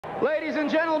Ladies and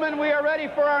gentlemen, we are ready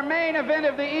for our main event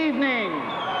of the evening.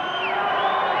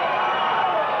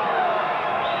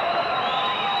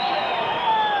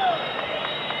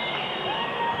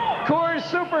 Coors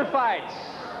Super Fights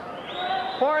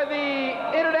for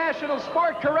the International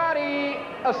Sport Karate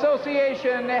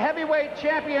Association Heavyweight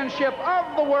Championship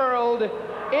of the World.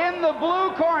 In the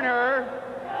blue corner,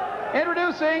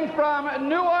 introducing from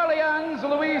New Orleans,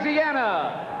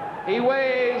 Louisiana. He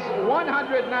weighs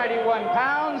 191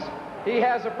 pounds. He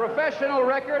has a professional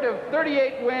record of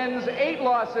 38 wins, 8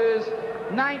 losses,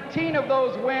 19 of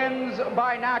those wins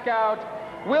by knockout.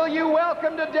 Will you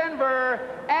welcome to Denver,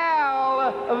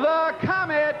 Al the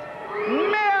Comet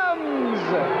Mims?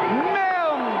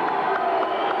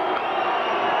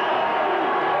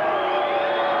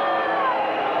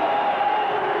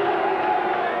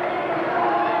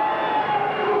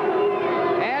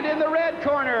 And in the red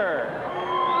corner,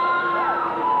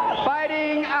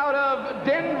 fighting out of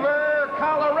Denver,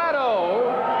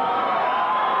 Colorado,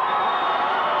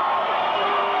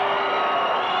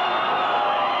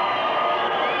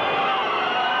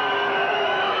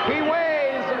 he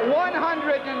weighs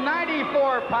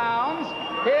 194 pounds.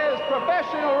 His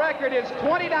professional record is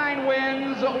 29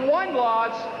 wins, 1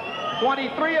 loss,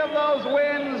 23 of those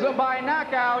wins by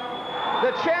knockout.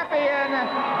 The champion,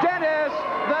 Dennis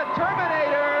the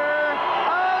Terminator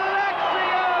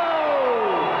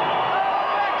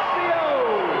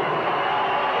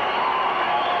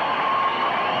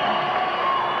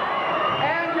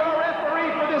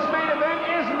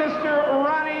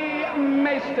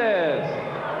Maestas.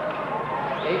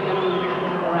 8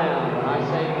 minutes round. When I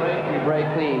say break, we break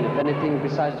clean. If anything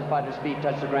besides the fighter's feet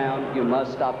touch the ground, you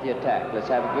must stop the attack. Let's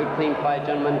have a good, clean fight,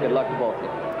 gentlemen. Good luck to both of you.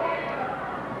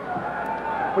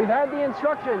 We've had the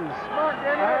instructions,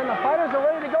 and the fighters are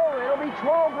ready to go. It'll be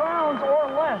 12 rounds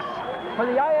or less for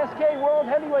the ISKA World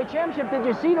Heavyweight Championship. Did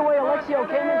you see the way Alexio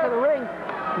came into the ring?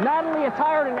 Not only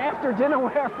attired in after-dinner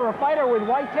wear for a fighter with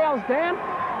white tails. Dan,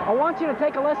 I want you to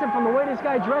take a lesson from the way this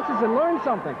guy dresses and learn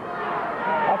something.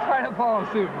 I'll try to follow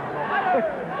suit.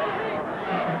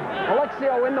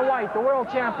 Alexio in the white, the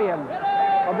world champion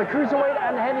of the cruiserweight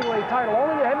and the heavyweight title.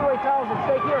 Only the heavyweight titles at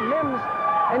stake here. Mims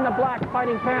in the black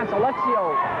fighting pants.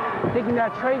 Alexio taking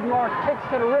that trademark kicks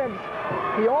to the ribs.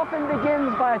 He often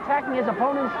begins by attacking his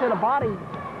opponents to the body.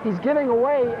 He's giving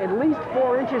away at least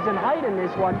 4 inches in height in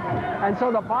this one, and so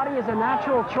the body is a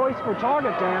natural choice for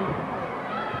target, Dan.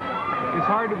 It's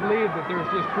hard to believe that there's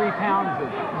just 3 pounds of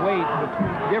weight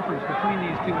difference between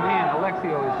these two men.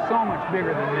 Alexio is so much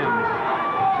bigger than Mims.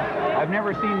 I've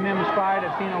never seen Mims fight.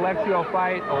 I've seen Alexio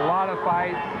fight a lot of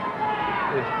fights.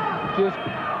 It just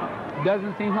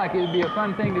doesn't seem like it would be a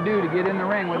fun thing to do to get in the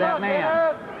ring with that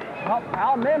man. Well,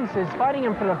 Al Mims is fighting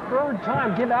him for the 3rd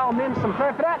time. Give Al Mims some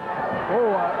credit for that.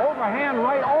 Oh, overhand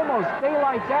right, almost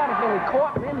daylights out if he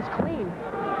caught Mims clean.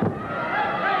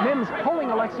 Mims pulling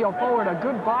Alexio forward, a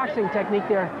good boxing technique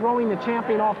there, throwing the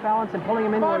champion off balance and pulling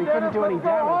him in where he couldn't do any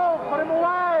damage. Put him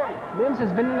away! Mims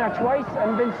has been in there twice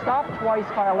and been stopped twice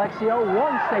by Alexio.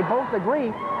 Once they both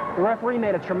agree. The referee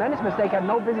made a tremendous mistake, had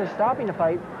no business stopping the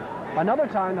fight. Another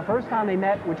time, the first time they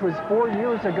met, which was 4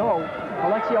 years ago,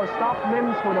 Alexio stopped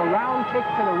Mims with a round kick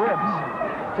to the ribs.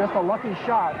 Just a lucky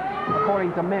shot,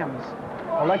 according to Mims.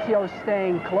 Alexio is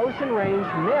staying close in range.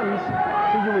 Mims,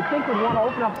 who you would think would want to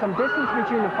open up some distance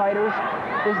between the fighters,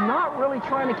 is not really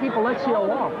trying to keep Alexio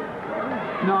off.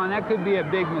 No, and that could be a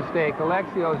big mistake.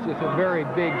 Alexio is just a very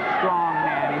big, strong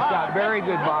man. He's got very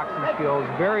good boxing skills,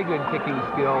 very good kicking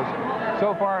skills.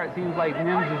 So far, it seems like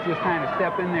Mims is just trying to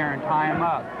step in there and tie him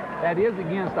up. That is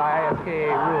against the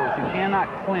ISKA rules. You cannot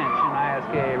clinch in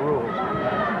ISKA rules.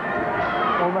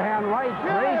 Overhand right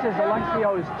grazes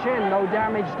Alexio's chin. No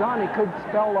damage done. It could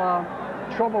spell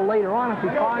trouble later on if he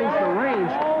finds the range.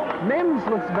 Mims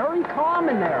looks very calm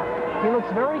in there. He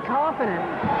looks very confident.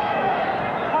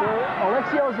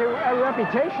 Alexio's a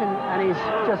reputation, and his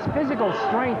just physical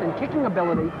strength and kicking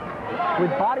ability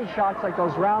with body shots like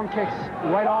those round kicks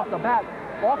right off the bat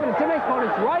often intimidates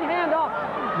opponents. Right hand up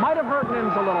might have hurt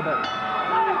Mims a little bit.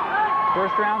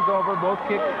 First round's over. Both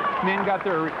men got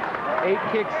their 8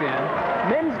 kicks in.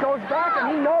 Mims goes back,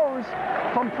 and he knows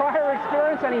from prior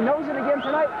experience, and he knows it again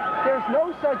tonight, there's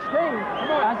no such thing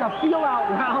as a feel-out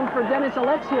round for Dennis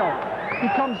Alexio. He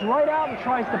comes right out and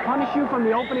tries to punish you from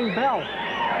the opening bell.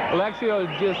 Alexio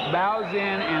just bows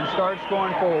in and starts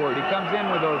going forward. He comes in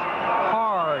with those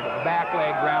hard back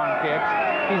leg round kicks.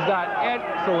 He's got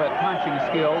excellent punching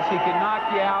skills. He can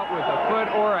knock you out with a foot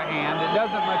or a hand. It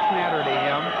doesn't much matter to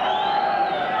him.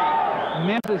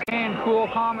 Mims is staying cool,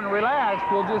 calm, and relaxed.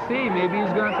 We'll just see. Maybe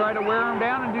he's going to try to wear him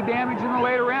down and do damage in the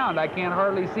later round. I can't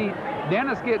hardly see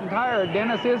Dennis getting tired.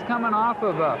 Dennis is coming off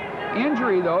of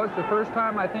injury, though. It's the first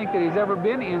time I think that he's ever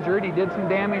been injured. He did some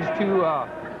damage to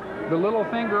the little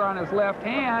finger on his left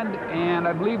hand, and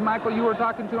I believe, Michael, you were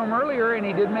talking to him earlier, and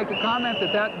he did make a comment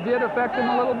that that did affect him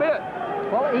a little bit.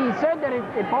 Well, he said that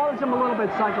it bothers him a little bit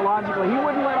psychologically. He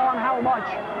wouldn't let on how much.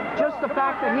 Just the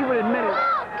fact that he would admit it,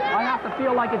 I have to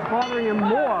feel like it's bothering him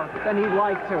more than he'd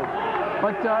like to.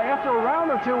 But after a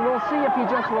round or two, we'll see if he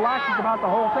just relaxes about the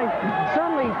whole thing.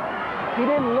 Certainly, he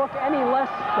didn't look any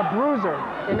less the bruiser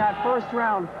in that first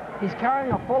round. He's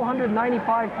carrying a full 195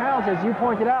 pounds, as you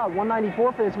pointed out.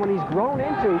 194 for this when he's grown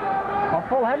into a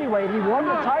full heavyweight. He won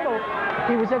the title.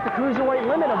 He was at the cruiserweight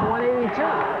limit of 182.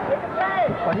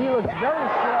 But he looks very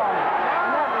strong.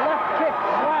 And that left kick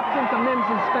slaps into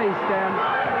Mims' face, Dan.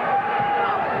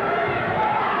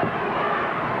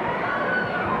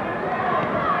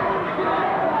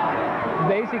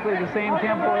 Basically the same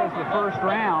tempo as the first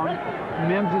round.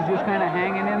 Mims is just kind of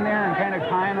hanging in there and kind of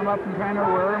tying him up and trying to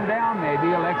wear him down maybe.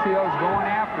 Alexio's going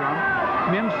after him.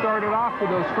 Mims started off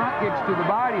with those front kicks to the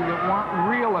body that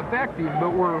weren't real effective,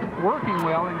 but were working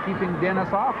well in keeping Dennis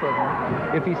off of him.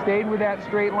 If he stayed with that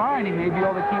straight line, he may be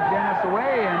able to keep Dennis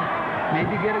away and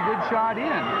maybe get a good shot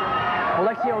in.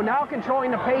 Alexio now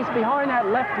controlling the pace behind that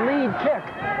left lead kick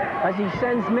as he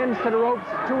sends Mims to the ropes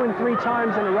 2 and 3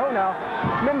 times in a row now.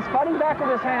 Mims fighting back with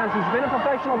his hands. He's been a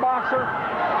professional boxer,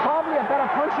 probably a better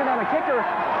puncher than a kicker.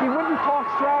 He wouldn't talk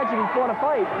strategy before the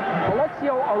fight.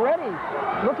 Alexio already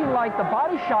looking like the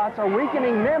body shots are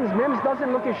weakening Mims. Mims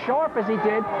doesn't look as sharp as he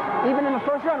did even in the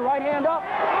first round. Right hand up. Oh!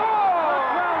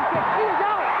 Round kick. He's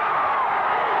out.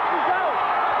 He's out.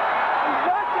 He's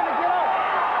not going to get up.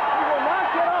 He will not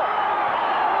get up.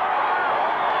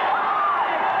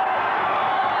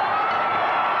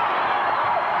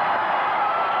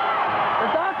 The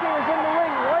doctor is in the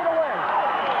ring right away.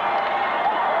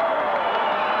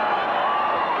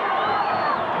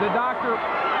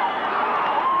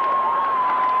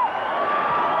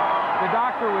 The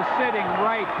doctor was sitting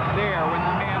right there when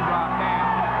the man dropped down.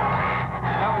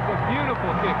 That was a beautiful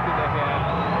kick to the head.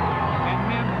 And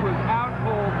Mims was out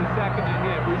cold the second it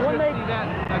hit. We should see that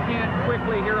again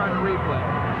quickly here on the replay.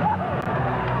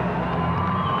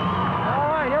 All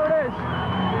right, here it is.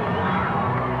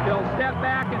 He'll step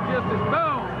back and just as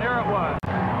boom, there it was.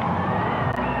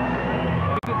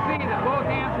 You could see that both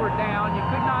hands were down. You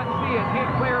could not see it hit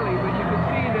clearly, but you could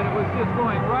see that it was just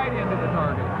going right into the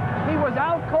target. He was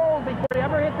out cold before he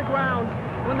ever hit the ground.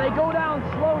 When they go down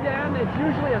slow, Dan, it's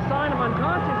usually a sign of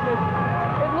unconsciousness.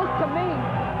 It looked to me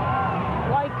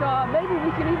like maybe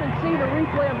we can even see the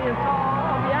replay of the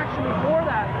action before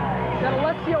that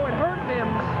Alexio had hurt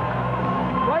Mims.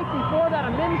 Right before that,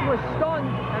 Mims was stunned,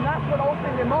 and that's what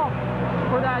opened him up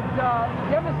for that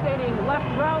devastating left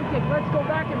round kick. Let's go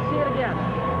back and see it again.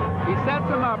 He sets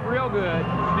him up real good.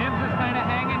 Mims is kind of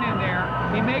hanging in there.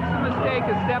 He makes the mistake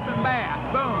of stepping back.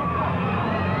 Boom.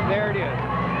 There it is.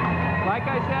 Like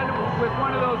I said with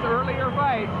one of those earlier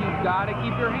fights, you've got to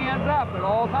keep your hands up at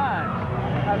all times.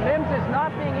 Mims is not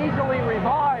being easily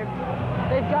revived.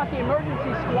 They've got the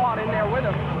emergency squad in there with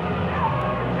him.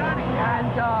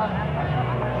 And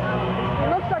it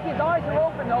looks like his eyes are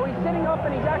open, though. He's sitting up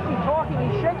and he's actually talking.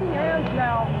 He's shaking hands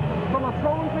now from a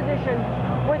prone position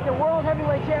with the world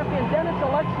heavyweight champion, Dennis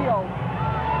Alexio.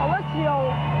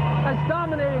 Alexio has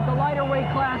dominated the lighter weight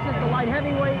classes, the light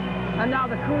heavyweight, and now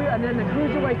the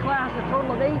cruiserweight class, a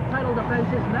total of 8 title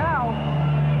defenses. Now,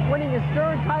 winning his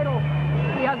 3rd title,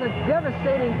 he has a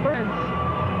devastating defense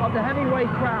of the heavyweight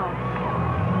crown.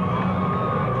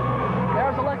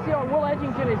 There's Alexio, and Will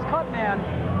Edgington, his cut man.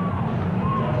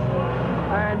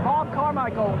 And Bob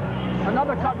Carmichael,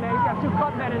 another cut man. He's got 2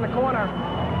 cut men in the corner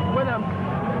with him.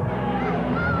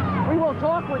 We will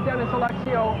talk with Dennis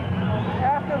Alexio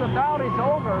after the bout is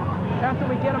over, after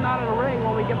we get him out of the ring,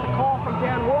 when we get the call from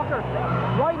Dan Walker.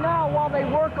 Right now, while they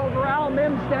work over Al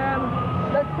Mims, Dan,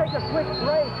 let's take a quick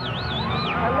break,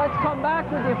 and let's come back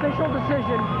with the official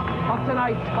decision of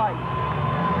tonight's fight.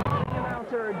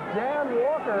 Announcer Dan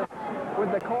Walker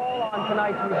with the call on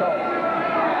tonight's results.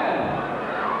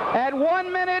 At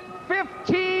 1 minute,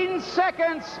 15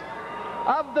 seconds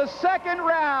of the 2nd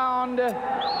round,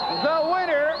 the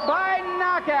winner by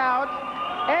knockout,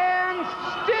 and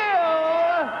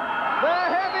still the